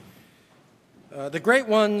The great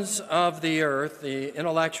ones of the earth, the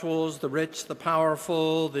intellectuals, the rich, the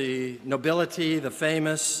powerful, the nobility, the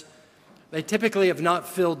famous, they typically have not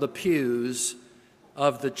filled the pews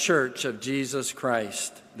of the church of Jesus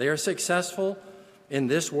Christ. They are successful in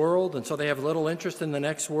this world, and so they have little interest in the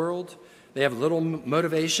next world. They have little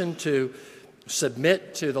motivation to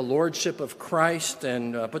submit to the lordship of Christ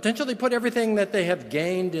and potentially put everything that they have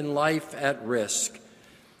gained in life at risk.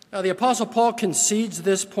 Now, the Apostle Paul concedes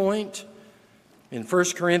this point in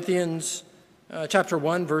 1 Corinthians chapter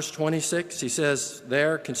 1, verse 26. He says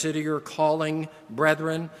there, "Consider your calling,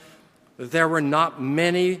 brethren, that there were not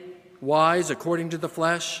many wise according to the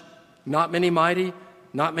flesh, not many mighty,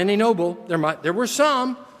 not many noble." There were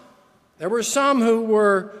some who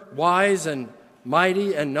were wise and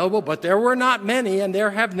mighty and noble, but there were not many, and there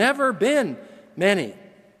have never been many.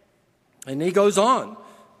 And he goes on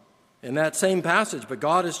in that same passage, "But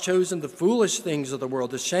God has chosen the foolish things of the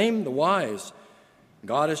world to shame the wise.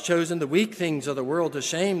 God has chosen the weak things of the world to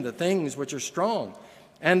shame the things which are strong,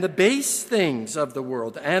 and the base things of the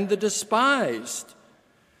world, and the despised.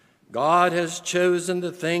 God has chosen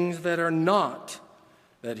the things that are not,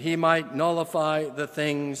 that he might nullify the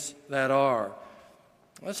things that are."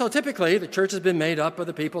 So typically, the church has been made up of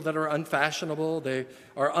the people that are unfashionable, they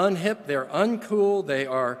are unhip, they're uncool, they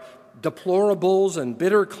are deplorables and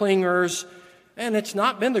bitter clingers, and it's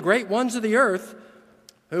not been the great ones of the earth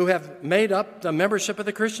who have made up the membership of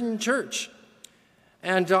the Christian church.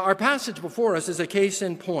 And our passage before us is a case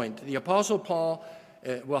in point. The Apostle Paul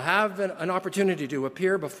will have an opportunity to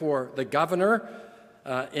appear before the governor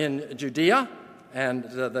in Judea, and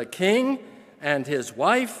the king and his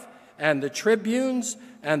wife and the tribunes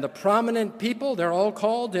and the prominent people. They're all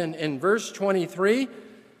called in verse 23.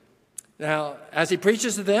 Now, as he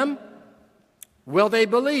preaches to them, will they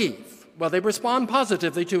believe? Will they respond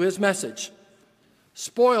positively to his message?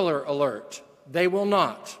 Spoiler alert, they will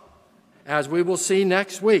not, as we will see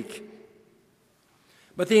next week.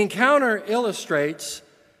 But the encounter illustrates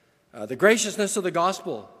the graciousness of the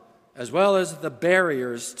gospel, as well as the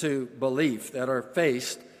barriers to belief that are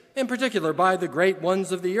faced, in particular, by the great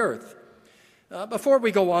ones of the earth. Before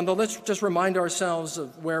we go on, though, let's just remind ourselves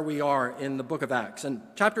of where we are in the book of Acts. In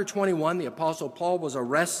chapter 21, the Apostle Paul was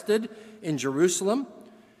arrested in Jerusalem.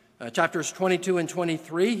 Chapters 22 and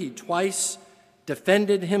 23, he twice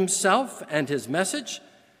defended himself and his message.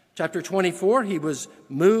 Chapter 24, he was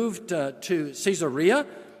moved to Caesarea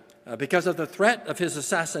because of the threat of his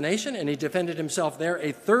assassination, and he defended himself there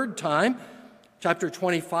a third time. Chapter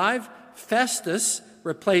 25, Festus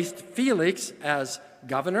replaced Felix as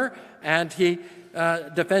governor, and he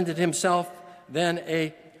defended himself then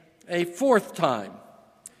a fourth time.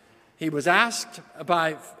 He was asked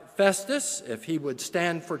by Festus if he would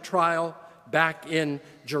stand for trial back in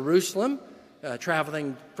Jerusalem,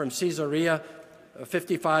 traveling from Caesarea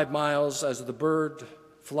 55 miles as the bird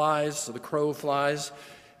flies, so the crow flies,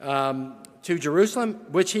 to Jerusalem,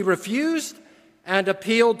 which he refused and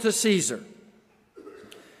appealed to Caesar.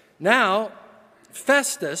 Now,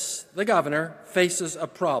 Festus, the governor, faces a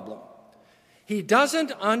problem. He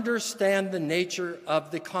doesn't understand the nature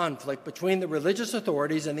of the conflict between the religious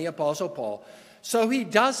authorities and the Apostle Paul, so he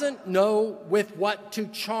doesn't know with what to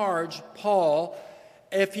charge Paul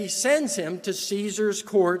if he sends him to Caesar's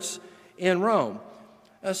courts in Rome.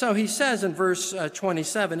 So he says in verse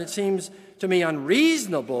 27, "It seems to me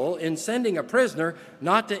unreasonable in sending a prisoner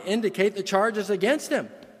not to indicate the charges against him."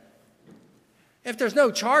 If there's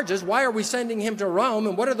no charges, why are we sending him to Rome?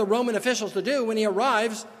 And what are the Roman officials to do when he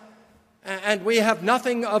arrives and we have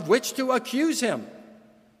nothing of which to accuse him?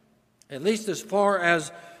 At least as far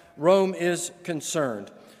as Rome is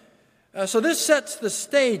concerned. So this sets the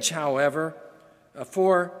stage, however,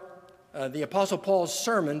 for the Apostle Paul's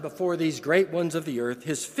sermon before these great ones of the earth,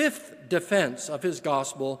 his fifth defense of his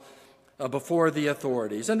gospel before the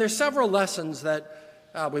authorities. And there's several lessons that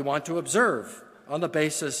we want to observe on the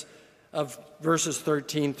basis of verses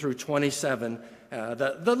 13 through 27,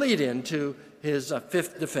 the lead-in to his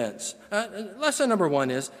fifth defense. Lesson number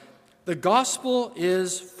one is, the gospel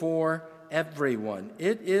is for everyone.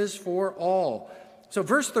 It is for all. So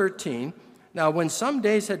verse 13, "Now when some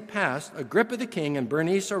days had passed, Agrippa the king and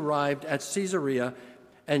Bernice arrived at Caesarea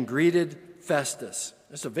and greeted Festus."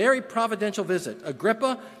 It's a very providential visit.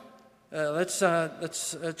 Agrippa, let's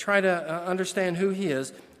try to understand who he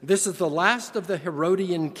is. This is the last of the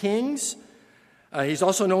Herodian kings. He's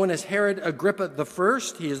also known as Herod Agrippa I.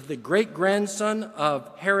 He is the great-grandson of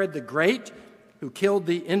Herod the Great, who killed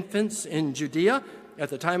the infants in Judea at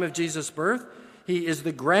the time of Jesus' birth. He is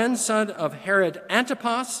the grandson of Herod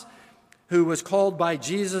Antipas, who was called by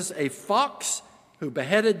Jesus a fox, who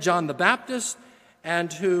beheaded John the Baptist,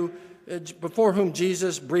 and who before whom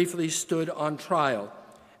Jesus briefly stood on trial.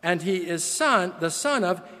 And he is the son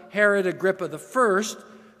of Herod Agrippa I,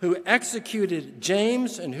 who executed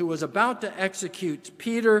James and who was about to execute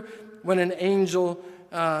Peter when an angel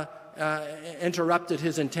interrupted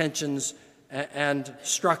his intentions and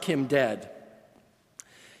struck him dead.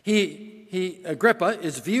 Agrippa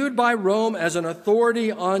is viewed by Rome as an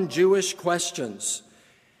authority on Jewish questions,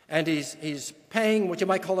 and he's paying what you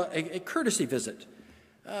might call a courtesy visit,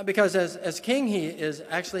 because as king he is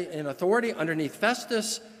actually in authority underneath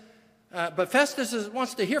Festus, but Festus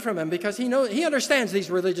wants to hear from him because he understands these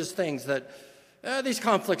religious things, that these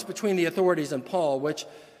conflicts between the authorities and Paul, which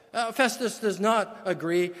Festus does not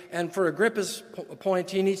agree, and for Agrippa's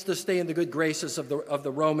point, he needs to stay in the good graces of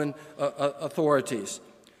the Roman authorities.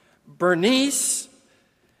 Bernice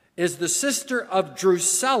is the sister of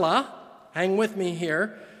Drusilla, hang with me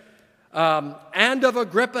here, and of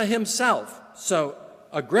Agrippa himself. So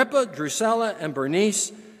Agrippa, Drusilla, and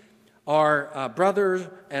Bernice are brothers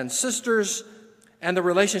and sisters, and the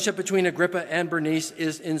relationship between Agrippa and Bernice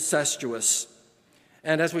is incestuous.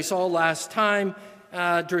 And as we saw last time,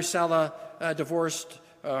 Drusilla divorced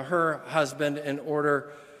her husband in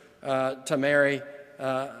order to marry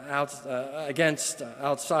outside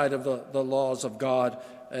of the laws of God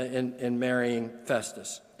in marrying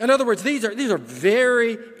Festus. In other words, these are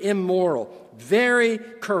very immoral, very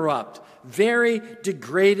corrupt, very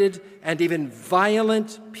degraded, and even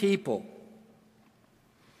violent people.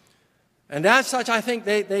 And as such, I think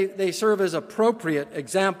they serve as appropriate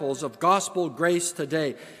examples of gospel grace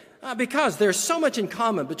today, because there's so much in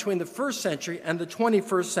common between the first century and the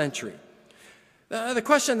 21st century. The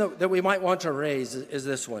question that we might want to raise is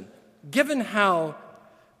this one. Given how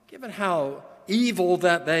evil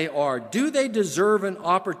that they are, do they deserve an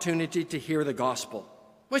opportunity to hear the gospel?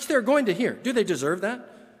 Which they're going to hear. Do they deserve that?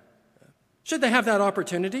 Should they have that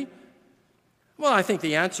opportunity? Well, I think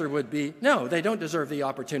the answer would be no, they don't deserve the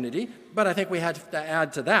opportunity. But I think we have to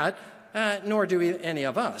add to that, nor do any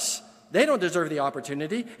of us. They don't deserve the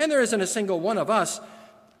opportunity, and there isn't a single one of us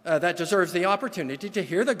that deserves the opportunity to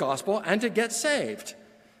hear the gospel and to get saved.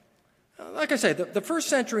 Like I say, the first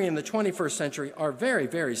century and the 21st century are very,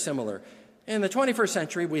 very similar. In the 21st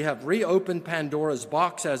century, we have reopened Pandora's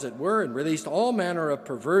box, as it were, and released all manner of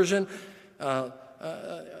perversion. A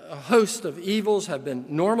host of evils have been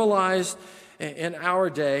normalized in our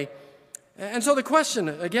day. And so the question,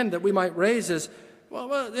 again, that we might raise is,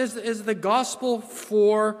 well is the gospel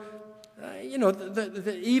for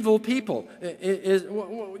the evil people?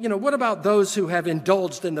 What about those who have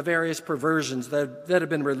indulged in the various perversions that have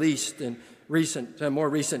been released in more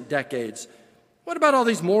recent decades? What about all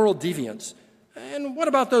these moral deviants? And what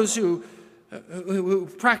about those who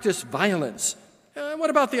practice violence?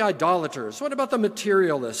 What about the idolaters? What about the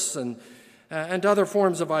materialists and other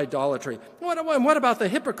forms of idolatry? What about the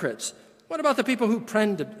hypocrites? What about the people who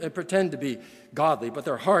pretend to be godly, but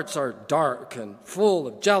their hearts are dark and full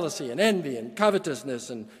of jealousy and envy and covetousness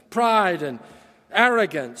and pride and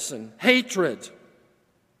arrogance and hatred?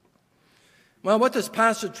 Well, what this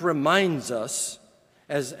passage reminds us,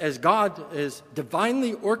 as God is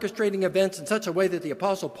divinely orchestrating events in such a way that the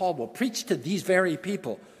Apostle Paul will preach to these very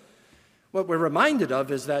people, what we're reminded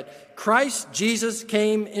of is that Christ Jesus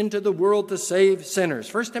came into the world to save sinners.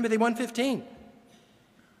 1 Timothy 1:15.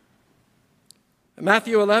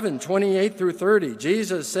 Matthew 11:28 through 30,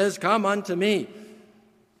 Jesus says, "Come unto me,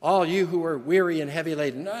 all you who are weary and heavy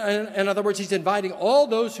laden." In other words, he's inviting all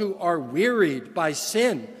those who are wearied by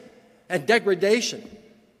sin and degradation,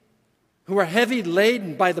 who are heavy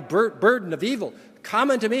laden by the burden of evil.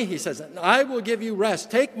 Come unto me, he says, and I will give you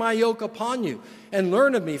rest. Take my yoke upon you and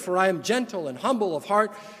learn of me, for I am gentle and humble of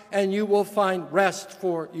heart, and you will find rest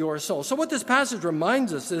for your soul. So what this passage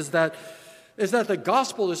reminds us is that the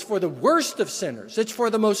gospel is for the worst of sinners. It's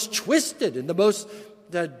for the most twisted and the most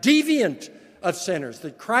deviant of sinners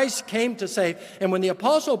that Christ came to save. And when the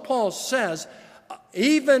Apostle Paul says,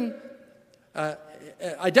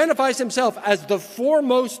 identifies himself as the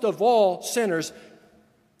foremost of all sinners,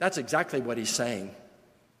 that's exactly what he's saying.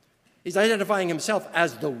 He's identifying himself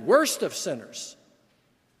as the worst of sinners.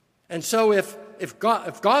 And so if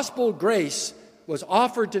gospel grace was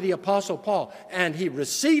offered to the Apostle Paul, and he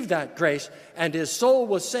received that grace, and his soul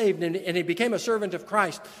was saved, and he became a servant of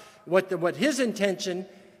Christ, what his intention,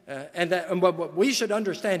 and what we should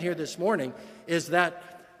understand here this morning, is that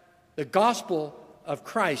the gospel of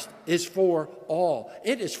Christ is for all.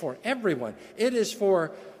 It is for everyone. It is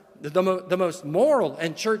for the most moral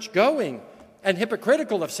and church-going and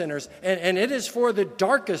hypocritical of sinners, and it is for the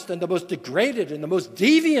darkest and the most degraded and the most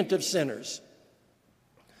deviant of sinners.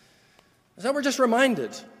 So we're just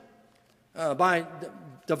reminded by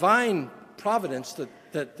divine providence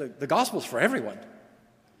that the gospel's for everyone,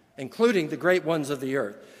 including the great ones of the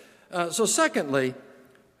earth. So secondly,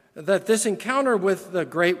 that this encounter with the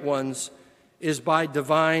great ones is by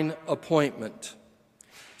divine appointment.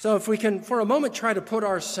 So if we can, for a moment, try to put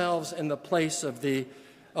ourselves in the place of the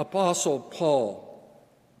Apostle Paul.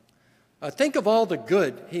 Think of all the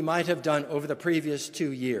good he might have done over the previous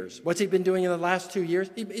 2 years. What's he been doing in the last 2 years?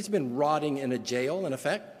 He's been rotting in a jail, in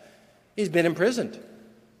effect. He's been imprisoned.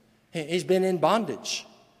 He's been in bondage.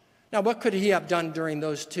 Now, what could he have done during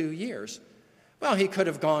those 2 years? Well, he could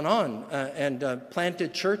have gone on and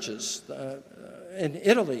planted churches in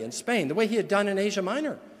Italy and Spain, the way he had done in Asia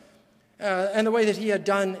Minor, and the way that he had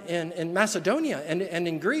done in Macedonia and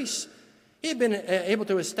in Greece. He had been able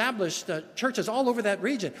to establish churches all over that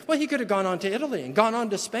region. Well, he could have gone on to Italy and gone on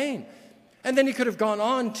to Spain. And then he could have gone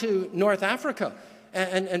on to North Africa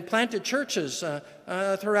and planted churches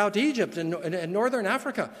throughout Egypt and northern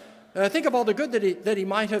Africa. Think of all the good that he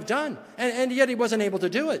might have done. And yet he wasn't able to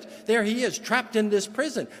do it. There he is, trapped in this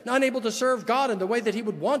prison, not able to serve God in the way that he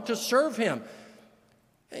would want to serve him.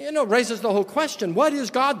 Raises the whole question, what is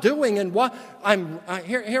God doing? And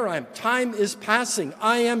here I am. Time is passing.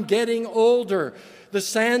 I am getting older. The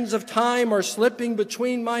sands of time are slipping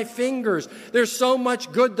between my fingers. There's so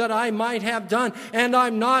much good that I might have done, and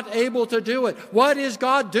I'm not able to do it. What is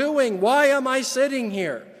God doing? Why am I sitting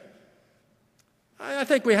here? I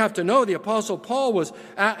think we have to know the Apostle Paul was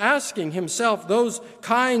asking himself those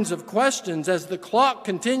kinds of questions as the clock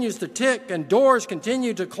continues to tick and doors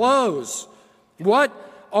continue to close. What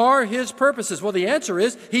are his purposes? Well, the answer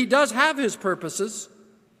is he does have his purposes.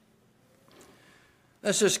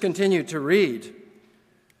 Let's just continue to read.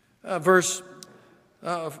 In verses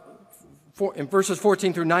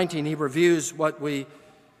 14 through 19, he reviews what we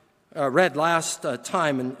read last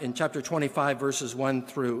time in chapter 25, verses 1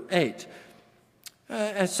 through 8.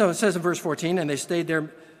 And so it says in verse 14, and they stayed there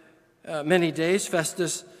many days.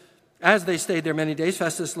 As they stayed there many days,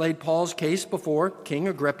 Festus laid Paul's case before King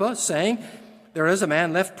Agrippa, saying, there is a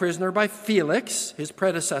man left prisoner by Felix, his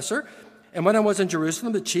predecessor. And when I was in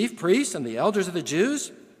Jerusalem, the chief priests and the elders of the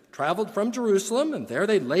Jews traveled from Jerusalem, and there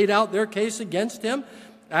they laid out their case against him,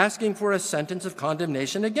 asking for a sentence of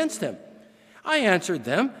condemnation against him. I answered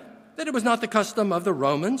them that it was not the custom of the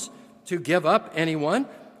Romans to give up anyone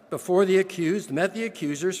before the accused met the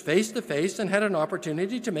accusers face to face and had an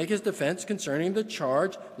opportunity to make his defense concerning the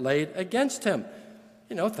charge laid against him.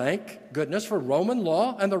 Thank goodness for Roman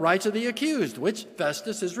law and the rights of the accused, which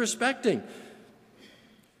Festus is respecting.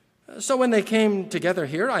 So when they came together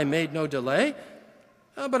here, I made no delay,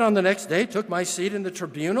 but on the next day took my seat in the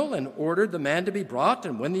tribunal and ordered the man to be brought.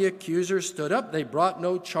 And when the accusers stood up, they brought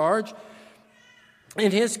no charge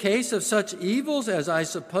in his case of such evils as I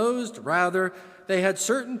supposed. Rather, they had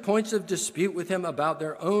certain points of dispute with him about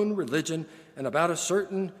their own religion and about a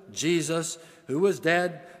certain Jesus who was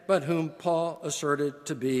dead, but whom Paul asserted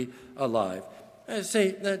to be alive.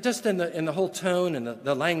 See, just in the whole tone and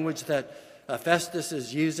the language that Festus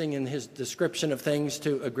is using in his description of things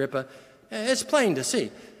to Agrippa, it's plain to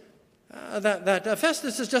see that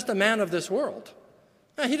Festus is just a man of this world.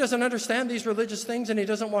 He doesn't understand these religious things, and he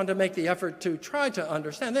doesn't want to make the effort to try to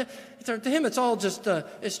understand. To him, it's all just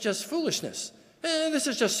foolishness. This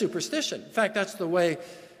is just superstition. In fact, that's the way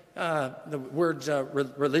the word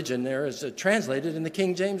religion there is translated in the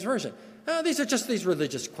King James Version. These are just these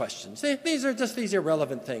religious questions. These are just these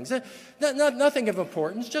irrelevant things. Nothing of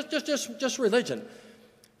importance, just religion.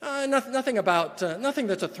 Nothing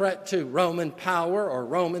that's a threat to Roman power or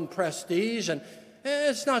Roman prestige, and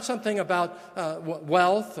it's not something about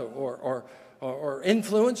wealth or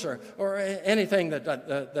influence or anything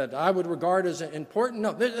that I would regard as important.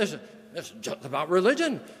 No, it's just about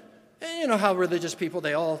religion. And you know how religious people,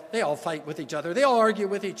 they all fight with each other. They all argue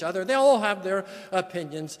with each other. They all have their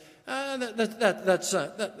opinions. That's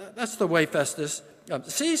the way Festus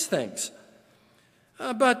sees things.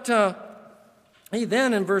 But he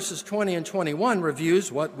then, in verses 20 and 21,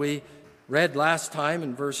 reviews what we read last time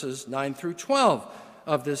in verses 9 through 12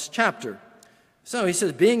 of this chapter. So he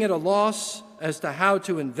says, being at a loss as to how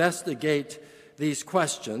to investigate these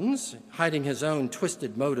questions, hiding his own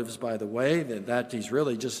twisted motives, by the way, that he's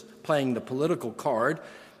really just playing the political card,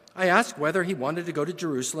 I asked whether he wanted to go to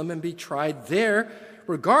Jerusalem and be tried there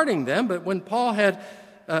regarding them. But when Paul had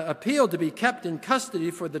appealed to be kept in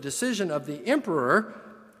custody for the decision of the emperor,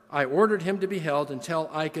 I ordered him to be held until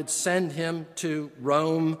I could send him to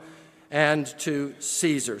Rome and to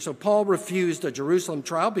Caesar. So Paul refused a Jerusalem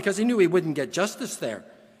trial because he knew he wouldn't get justice there.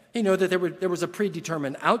 He knew that there was a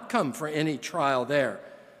predetermined outcome for any trial there.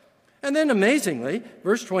 And then amazingly,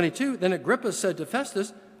 verse 22, then Agrippa said to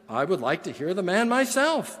Festus, I would like to hear the man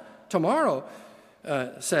myself. Tomorrow,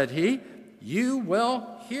 said he, you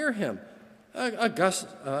will hear him.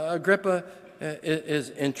 Agrippa is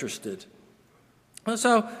interested.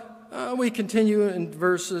 So we continue in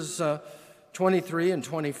verses 23 and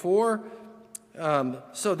 24.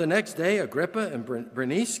 So the next day, Agrippa and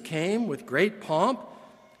Bernice came with great pomp,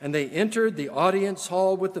 and they entered the audience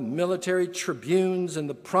hall with the military tribunes and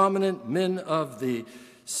the prominent men of the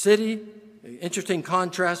city. Interesting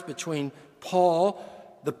contrast between Paul,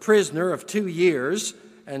 the prisoner of 2 years,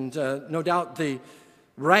 and no doubt the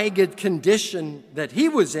ragged condition that he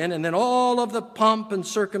was in, and then all of the pomp and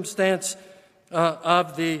circumstance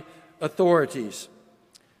of the authorities.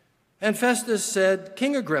 And Festus said,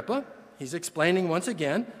 King Agrippa, he's explaining once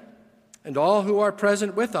again, and all who are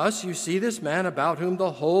present with us, you see this man about whom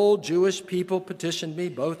the whole Jewish people petitioned me,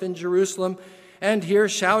 both in Jerusalem and here,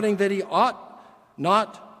 shouting that he ought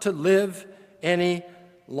not to live any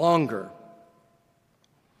longer.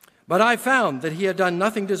 But I found that he had done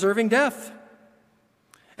nothing deserving death.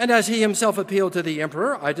 And as he himself appealed to the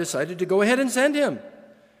emperor, I decided to go ahead and send him.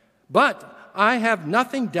 But I have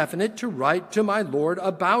nothing definite to write to my lord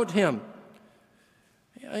about him.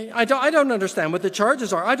 I don't understand what the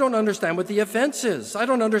charges are. I don't understand what the offense is. I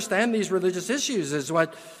don't understand these religious issues, is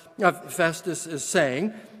what Festus is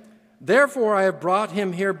saying. Therefore, I have brought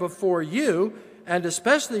him here before you, and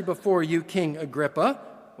especially before you, King Agrippa.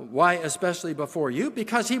 Why especially before you?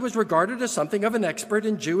 Because he was regarded as something of an expert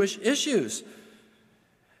in Jewish issues.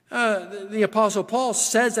 The Apostle Paul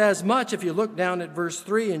says as much. If you look down at verse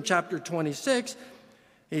 3 in chapter 26,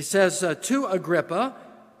 he says to Agrippa,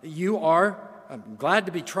 I'm glad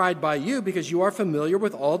to be tried by you because you are familiar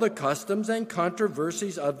with all the customs and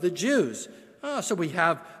controversies of the Jews. So we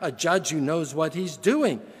have a judge who knows what he's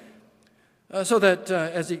doing. So that,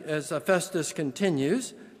 as Festus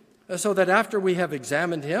continues, so that after we have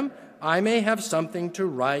examined him, I may have something to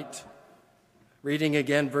write. Reading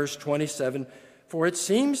again verse 27, for it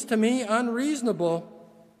seems to me unreasonable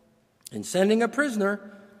in sending a prisoner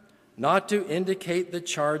not to indicate the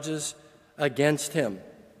charges against him.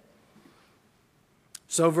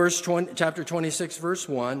 So chapter 26, verse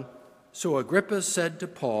 1, so Agrippa said to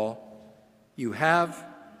Paul, you have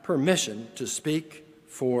permission to speak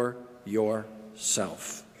for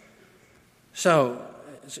yourself. So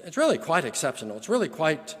it's really quite exceptional. It's really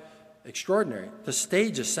quite extraordinary. The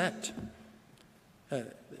stage is set.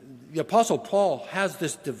 The Apostle Paul has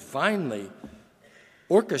this divinely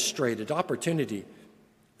orchestrated opportunity,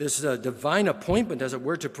 this divine appointment, as it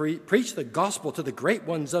were, to preach the gospel to the great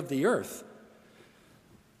ones of the earth.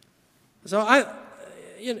 So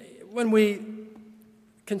when we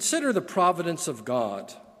consider the providence of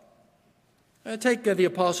God, take the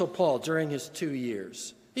Apostle Paul during his 2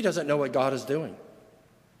 years. He doesn't know what God is doing.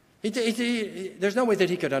 There's no way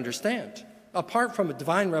that he could understand. Apart from a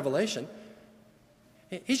divine revelation,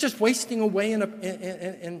 he's just wasting away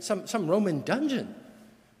in some Roman dungeon.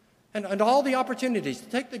 And all the opportunities to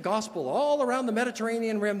take the gospel all around the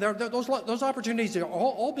Mediterranean rim, those opportunities are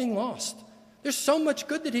all being lost. There's so much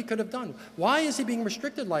good that he could have done. Why is he being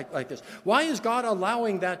restricted like this? Why is God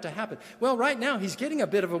allowing that to happen? Well, right now, he's getting a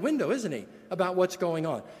bit of a window, isn't he, about what's going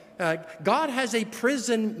on. God has a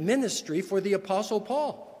prison ministry for the Apostle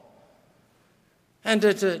Paul. And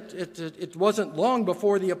it wasn't long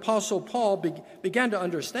before the Apostle Paul began to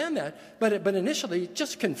understand that, but initially,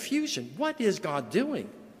 just confusion. What is God doing?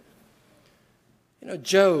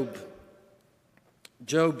 Job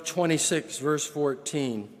 26, verse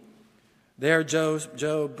 14. There,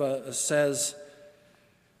 Job says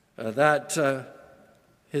that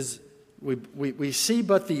we see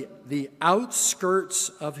but the outskirts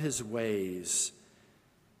of his ways.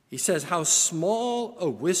 He says, how small a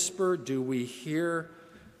whisper do we hear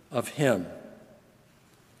of him.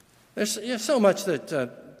 There's so much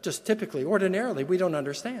that just typically, ordinarily, we don't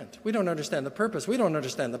understand. We don't understand the purpose. We don't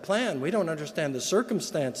understand the plan. We don't understand the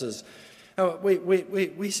circumstances.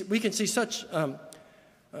 We can see such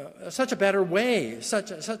a better way, it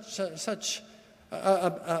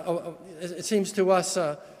seems to us,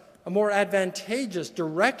 a more advantageous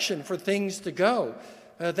direction for things to go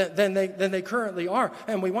than they currently are.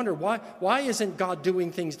 And we wonder, why isn't God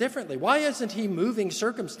doing things differently? Why isn't he moving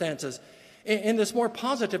circumstances in this more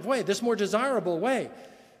positive way, this more desirable way?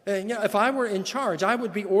 If I were in charge, I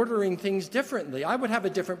would be ordering things differently. I would have a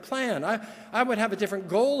different plan. I would have a different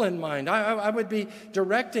goal in mind. I would be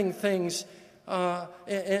directing things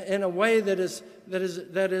in a way that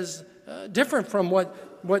is different from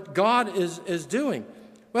what God is doing.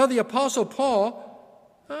 Well, the Apostle Paul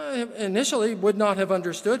initially would not have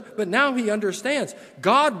understood, but now he understands.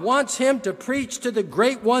 God wants him to preach to the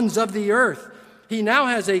great ones of the earth. he now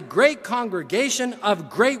has a great congregation of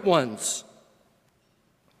great ones.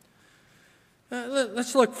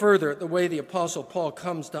 Let's look further at the way the Apostle Paul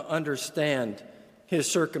comes to understand his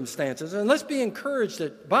circumstances. And let's be encouraged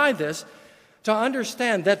by this to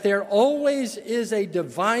understand that there always is a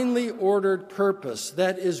divinely ordered purpose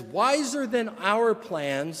that is wiser than our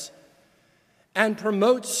plans and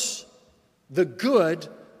promotes the good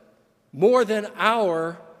more than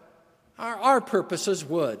our purposes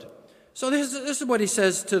would. So this is what he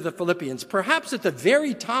says to the Philippians. Perhaps at the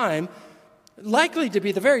very time, likely to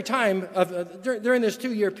be the very time during this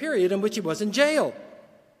 2-year period in which he was in jail.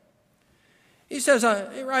 He says,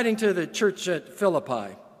 writing to the church at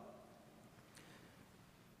Philippi,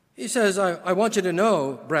 he says, I want you to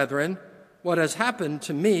know, brethren, what has happened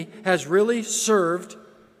to me has really served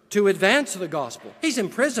to advance the gospel. He's in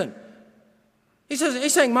prison.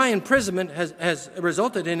 He's saying my imprisonment has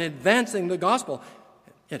resulted in advancing the gospel.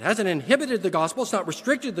 It hasn't inhibited the gospel, it's not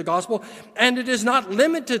restricted the gospel, and it has not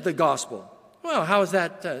limited the gospel. Well, how is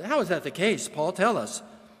that the case? Paul, tell us.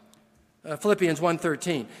 Philippians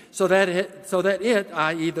 1:13. So that it,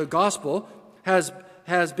 i.e. the gospel,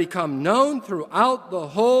 has become known throughout the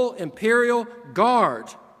whole imperial guard.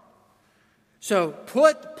 So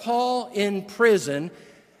put Paul in prison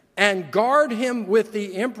and guard him with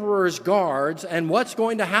the emperor's guards, and what's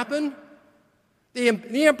going to happen?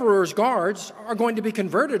 The emperor's guards are going to be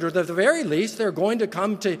converted, or at the very least, they're going to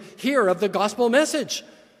come to hear of the gospel message.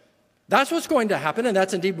 That's what's going to happen, and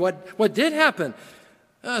that's indeed what did happen.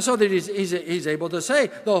 So that he's able to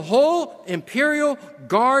say, the whole imperial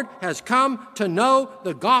guard has come to know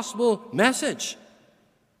the gospel message.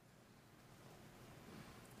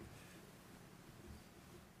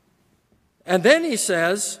 And then he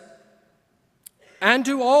says, and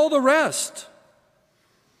to all the rest.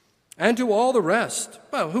 And to all the rest.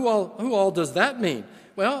 Well, who all does that mean?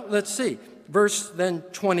 Well, let's see. Verse then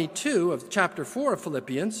 22 of chapter 4 of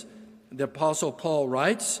Philippians, the Apostle Paul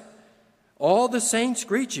writes, all the saints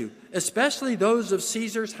greet you, especially those of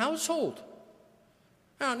Caesar's household.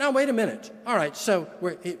 Now wait a minute. All right, so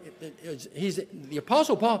he's the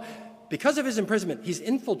Apostle Paul, because of his imprisonment, he's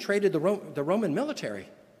infiltrated the Roman military.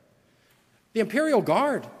 The imperial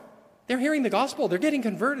guard, they're hearing the gospel. They're getting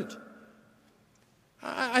converted.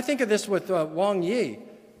 I think of this with Wang Yi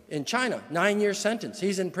in China, 9-year sentence.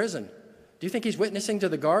 He's in prison. Do you think he's witnessing to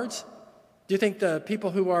the guards? Do you think the people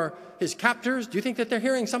who are his captors, do you think that they're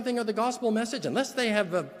hearing something of the gospel message? Unless they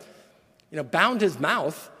have bound his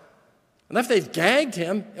mouth, unless they've gagged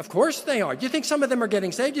him, of course they are. Do you think some of them are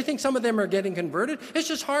getting saved? Do you think some of them are getting converted? It's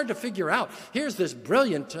just hard to figure out. Here's this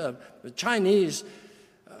brilliant Chinese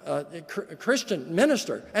Christian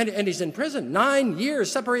minister, and he's in prison, 9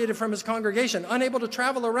 years separated from his congregation, unable to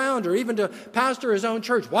travel around or even to pastor his own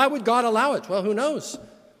church. Why would God allow it? Well, who knows?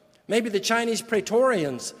 Maybe the Chinese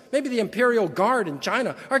Praetorians, maybe the imperial guard in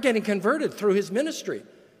China are getting converted through his ministry.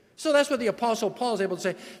 So that's what the Apostle Paul is able to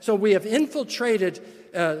say. So we have infiltrated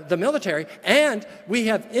the military, and we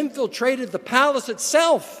have infiltrated the palace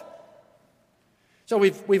itself. So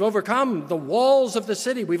we've overcome the walls of the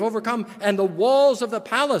city. We've overcome and the walls of the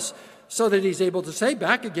palace, so that he's able to say,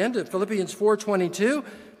 back again to Philippians 4:22,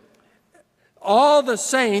 all the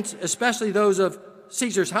saints, especially those of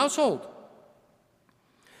Caesar's household.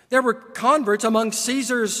 There were converts among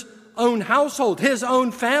Caesar's own household, his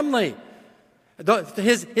own family,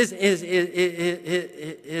 his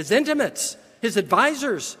intimates, his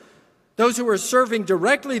advisors, those who were serving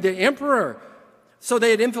directly the emperor. So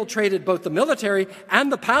they had infiltrated both the military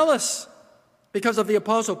and the palace because of the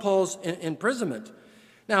Apostle Paul's imprisonment.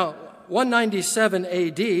 Now, 197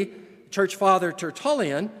 A.D., Church Father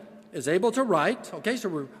Tertullian is able to write, okay, so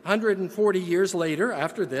we're 140 years later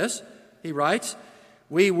after this, he writes,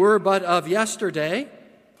 we were but of yesterday.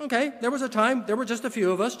 Okay, there was a time, there were just a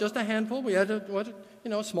few of us, just a handful. We had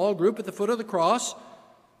a small group at the foot of the cross.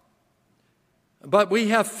 But we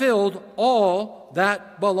have filled all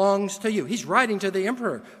that belongs to you. He's writing to the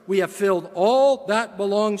emperor. We have filled all that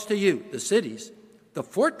belongs to you. The cities, the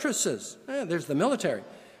fortresses, there's the military.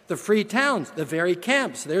 The free towns, the very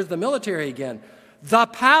camps, there's the military again. The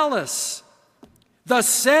palace, the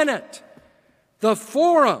Senate, the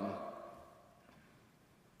forum.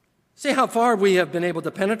 See how far we have been able to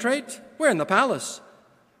penetrate? We're in the palace.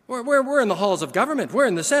 We're in the halls of government. We're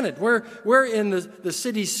in the Senate. We're in the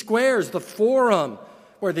city squares, the forum,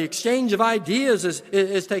 where the exchange of ideas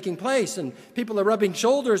is taking place and people are rubbing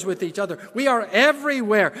shoulders with each other. We are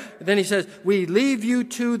everywhere. And then he says, we leave you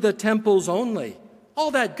to the temples only.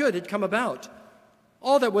 All that good had come about.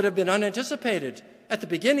 All that would have been unanticipated at the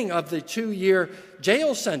beginning of the 2-year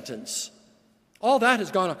jail sentence. All that has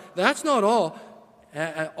gone on. That's not all.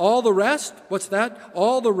 All the rest, what's that?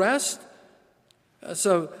 All the rest.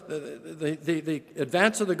 So the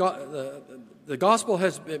advance of the gospel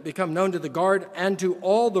has become known to the guard and to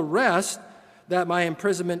all the rest that my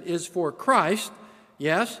imprisonment is for Christ.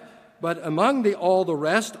 Yes, but among all the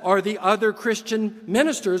rest are the other Christian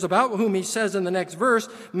ministers, about whom he says in the next verse,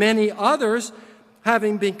 many others,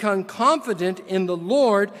 having become confident in the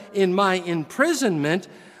Lord in my imprisonment,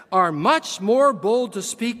 are much more bold to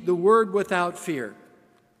speak the word without fear.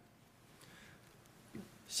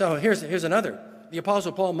 So here's another. The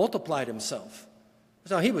Apostle Paul multiplied himself.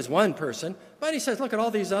 So he was one person, but he says, look at all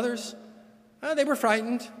these others. They were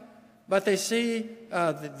frightened, but they see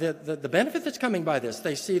the benefit that's coming by this.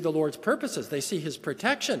 They see the Lord's purposes. They see his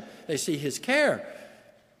protection. They see his care.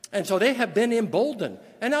 And so they have been emboldened.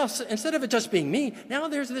 And now, instead of it just being me, now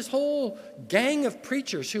there's this whole gang of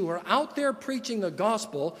preachers who are out there preaching the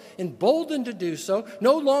gospel, emboldened to do so,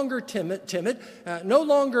 no longer timid, no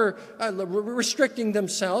longer restricting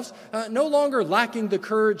themselves, no longer lacking the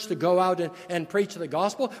courage to go out and preach the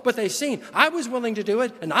gospel. But they've seen, I was willing to do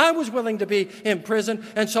it, and I was willing to be in prison,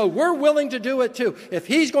 and so we're willing to do it too. If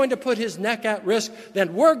he's going to put his neck at risk,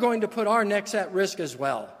 then we're going to put our necks at risk as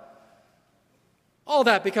well. All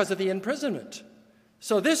that because of the imprisonment.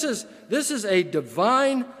 So this is a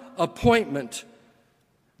divine appointment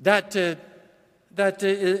that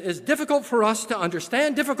is difficult for us to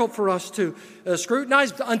understand, difficult for us to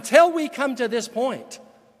scrutinize until we come to this point.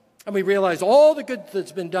 And we realize all the good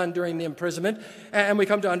that's been done during the imprisonment, and we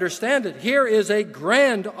come to understand it. Here is a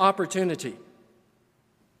grand opportunity.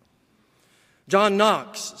 John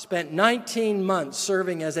Knox spent 19 months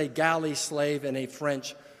serving as a galley slave in a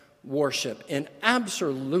French warship in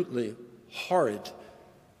absolutely horrid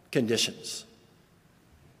conditions.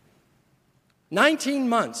 19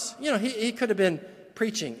 months. You know, he could have been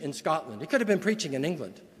preaching in Scotland. He could have been preaching in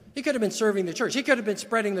England. He could have been serving the church. He could have been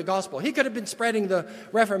spreading the gospel. He could have been spreading the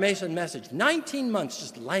Reformation message. 19 months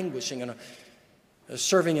just languishing and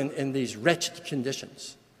serving in these wretched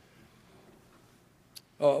conditions.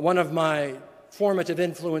 One of my formative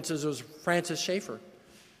influences was Francis Schaeffer.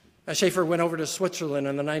 Schaeffer went over to Switzerland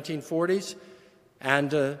in the 1940s,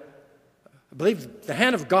 and I believe the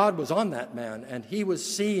hand of God was on that man, and he was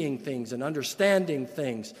seeing things and understanding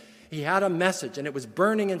things. He had a message, and it was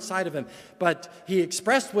burning inside of him, but he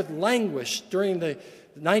expressed with languish during the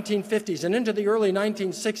 1950s and into the early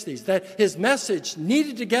 1960s that his message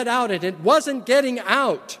needed to get out, and it wasn't getting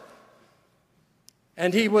out.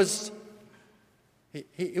 And he was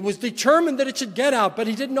determined that it should get out, but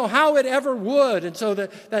he didn't know how it ever would. And so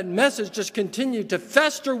that message just continued to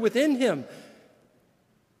fester within him.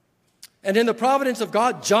 And in the providence of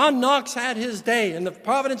God, John Knox had his day. In the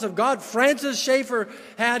providence of God, Francis Schaeffer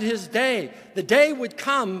had his day. The day would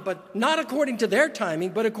come, but not according to their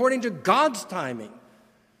timing, but according to God's timing.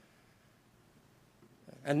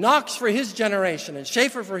 And Knox for his generation and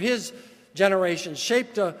Schaeffer for his generation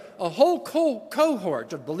shaped a whole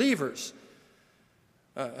cohort of believers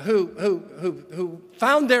who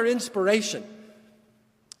found their inspiration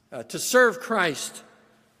to serve Christ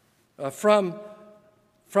from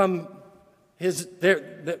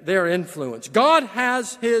their influence. God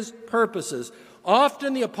has his purposes.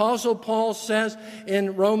 Often the Apostle Paul says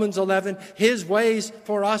in Romans 11, his ways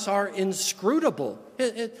for us are inscrutable.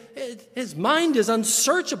 His mind is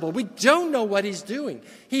unsearchable. We don't know what he's doing.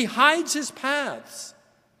 He hides his paths.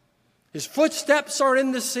 His footsteps are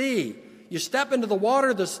in the sea. You step into the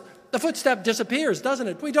water, the footstep disappears, doesn't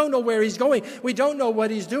it? We don't know where he's going. We don't know what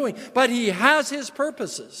he's doing. But he has his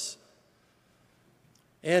purposes.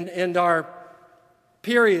 And our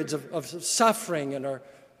periods of suffering and our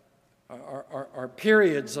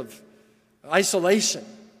periods of isolation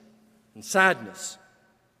and sadness.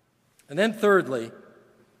 And then thirdly,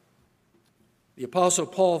 the Apostle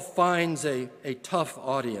Paul finds a tough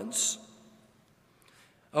audience.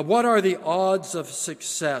 What are the odds of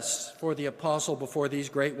success for the apostle before these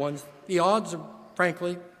great ones? The odds,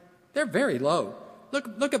 frankly, they're very low.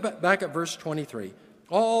 Look back at verse 23.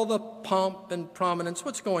 All the pomp and prominence,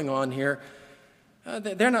 what's going on here?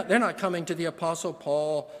 They're not coming to the Apostle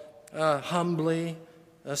Paul humbly,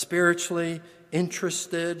 spiritually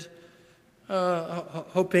interested,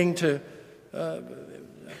 hoping to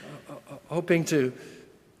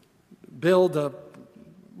build a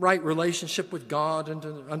right relationship with God and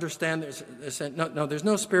to understand this. No, there's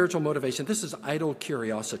no spiritual motivation. This is idle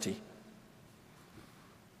curiosity.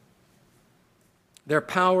 Their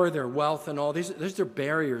power, their wealth, and all these are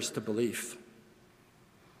barriers to belief.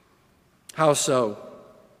 How so?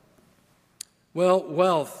 Well,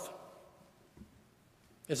 wealth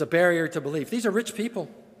is a barrier to belief. These are rich people.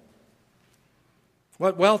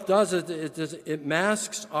 What wealth does is it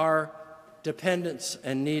masks our dependence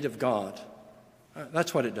and need of God.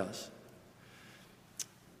 That's what it does.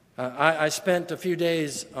 I spent a few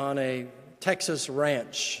days on a Texas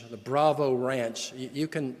ranch, the Bravo Ranch. You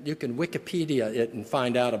can Wikipedia it and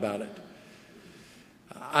find out about it.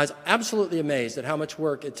 I was absolutely amazed at how much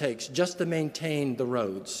work it takes just to maintain the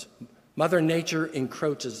roads. Mother Nature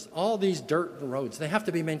encroaches all these dirt roads. They have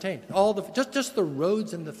to be maintained. Just the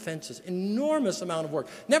roads and the fences. Enormous amount of work.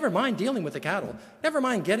 Never mind dealing with the cattle. Never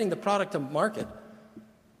mind getting the product to market.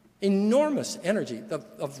 Enormous energy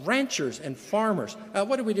of ranchers and farmers.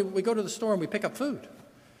 What do? We go to the store and we pick up food.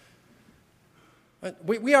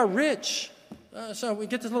 We are rich. So we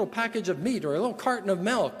get this little package of meat or a little carton of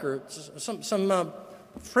milk or some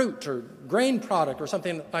fruit or grain product or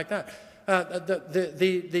something like that.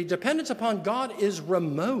 The dependence upon God is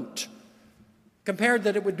remote compared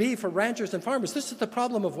that it would be for ranchers and farmers. This is the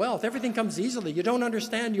problem of wealth. Everything comes easily. You don't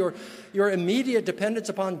understand your immediate dependence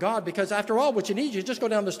upon God because after all, what you need, you just go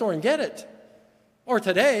down the store and get it. Or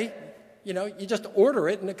today, you just order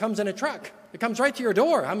it and it comes in a truck. It comes right to your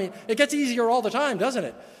door. I mean, it gets easier all the time, doesn't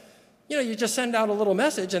it? You just send out a little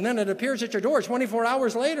message and then it appears at your door 24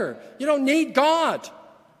 hours later. You don't need God.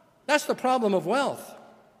 That's the problem of wealth.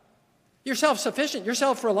 You're self-sufficient. You're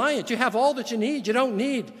self-reliant. You have all that you need. You don't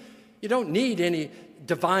need any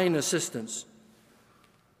divine assistance.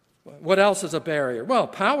 What else is a barrier? Well,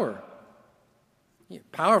 power.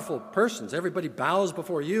 Powerful persons. Everybody bows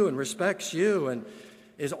before you and respects you and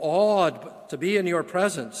is awed to be in your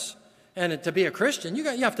presence. And to be a Christian, you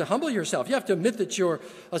have to humble yourself. You have to admit that you're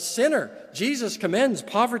a sinner. Jesus commends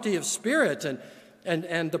poverty of spirit,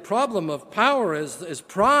 and the problem of power is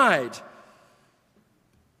pride.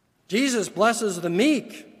 Jesus blesses the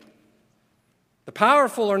meek. The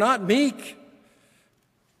powerful are not meek.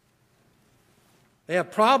 They have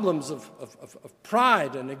problems of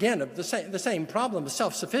pride, and again, of the same problem of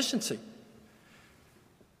self-sufficiency.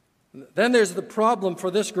 Then there's the problem for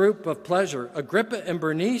this group of pleasure. Agrippa and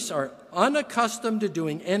Bernice are unaccustomed to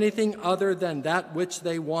doing anything other than that which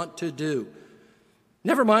they want to do.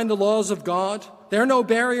 Never mind the laws of God. They're no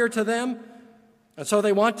barrier to them. And so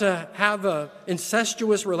they want to have an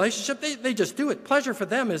incestuous relationship. They just do it. Pleasure for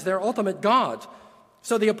them is their ultimate God.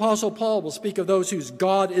 So the Apostle Paul will speak of those whose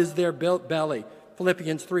God is their belly.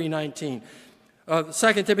 Philippians 3:19.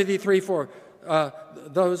 2 Timothy 3:4.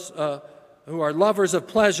 Those who are lovers of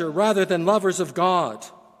pleasure rather than lovers of God.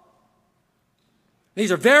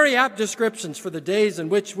 These are very apt descriptions for the days in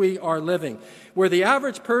which we are living, where the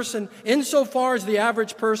average person, insofar as the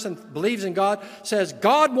average person believes in God, says,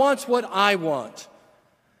 God wants what I want.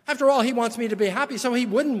 After all, he wants me to be happy, so he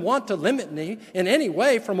wouldn't want to limit me in any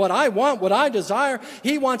way from what I want, what I desire.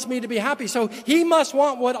 He wants me to be happy, so he must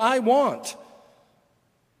want what I want.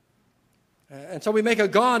 And so we make a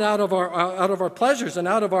God out of our pleasures and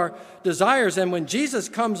out of our desires. And when Jesus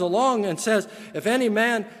comes along and says, if any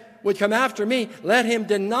man would come after me, let him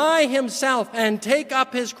deny himself and take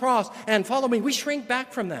up his cross and follow me, we shrink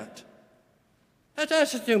back from that.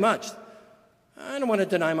 That's just too much. I don't want to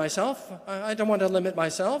deny myself. I don't want to limit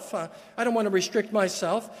myself. I don't want to restrict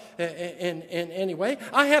myself in any way.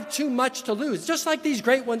 I have too much to lose, just like these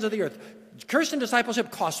great ones of the earth. Christian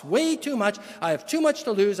discipleship costs way too much. I have too much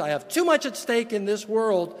to lose. I have too much at stake in this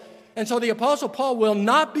world. And so the Apostle Paul will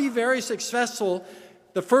not be very successful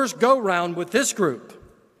the first go-round with this group.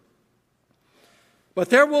 But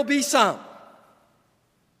there will be some,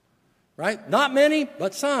 right? Not many,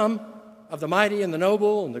 but some of the mighty and the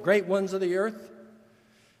noble and the great ones of the earth.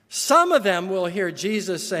 Some of them will hear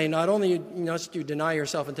Jesus say, not only must you deny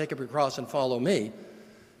yourself and take up your cross and follow me,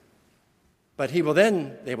 but they will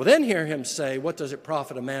then hear him say, what does it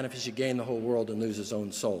profit a man if he should gain the whole world and lose his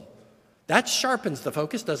own soul? That sharpens the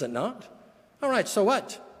focus, does it not? All right, so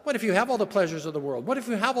what? What if you have all the pleasures of the world? What if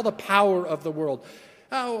you have all the power of the world?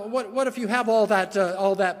 What if you have all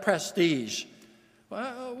that prestige?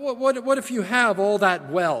 What if you have all that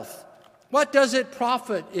wealth? What does it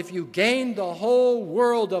profit if you gain the whole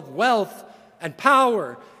world of wealth and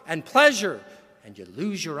power and pleasure and you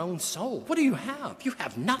lose your own soul? What do you have? You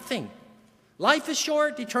have nothing. Life is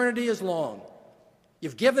short, eternity is long.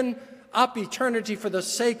 You've given up eternity for the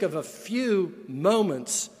sake of a few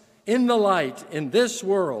moments in the light in this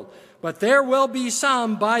world. But there will be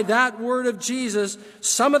some, by that word of Jesus,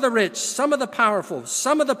 some of the rich, some of the powerful,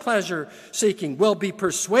 some of the pleasure-seeking will be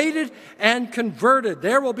persuaded and converted.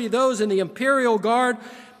 There will be those in the imperial guard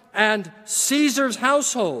and Caesar's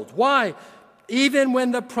household. Why? Even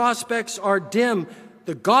when the prospects are dim,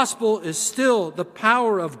 the gospel is still the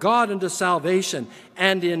power of God unto salvation.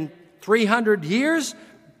 And in 300 years,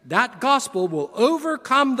 that gospel will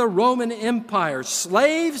overcome the Roman Empire,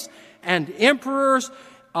 slaves and emperors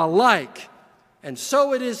alike. And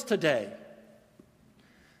so it is today.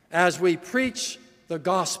 As we preach the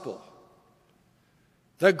gospel,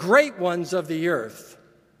 the great ones of the earth,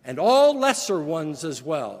 and all lesser ones as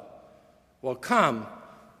well, will come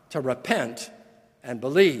to repent and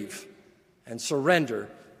believe and surrender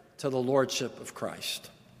to the lordship of Christ.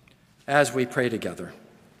 As we pray together.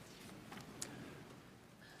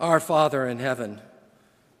 Our Father in heaven,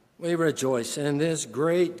 we rejoice in this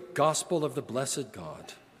great gospel of the blessed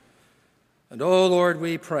God. And, O Lord,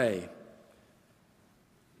 we pray,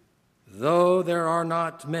 though there are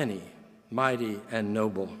not many mighty and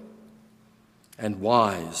noble and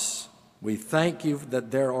wise, we thank you that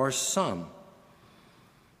there are some.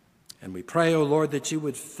 And we pray, O Lord, that you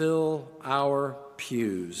would fill our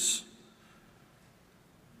pews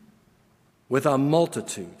with a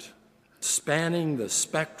multitude spanning the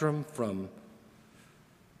spectrum from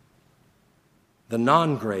the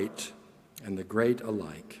non-great and the great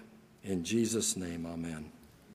alike. In Jesus' name, amen.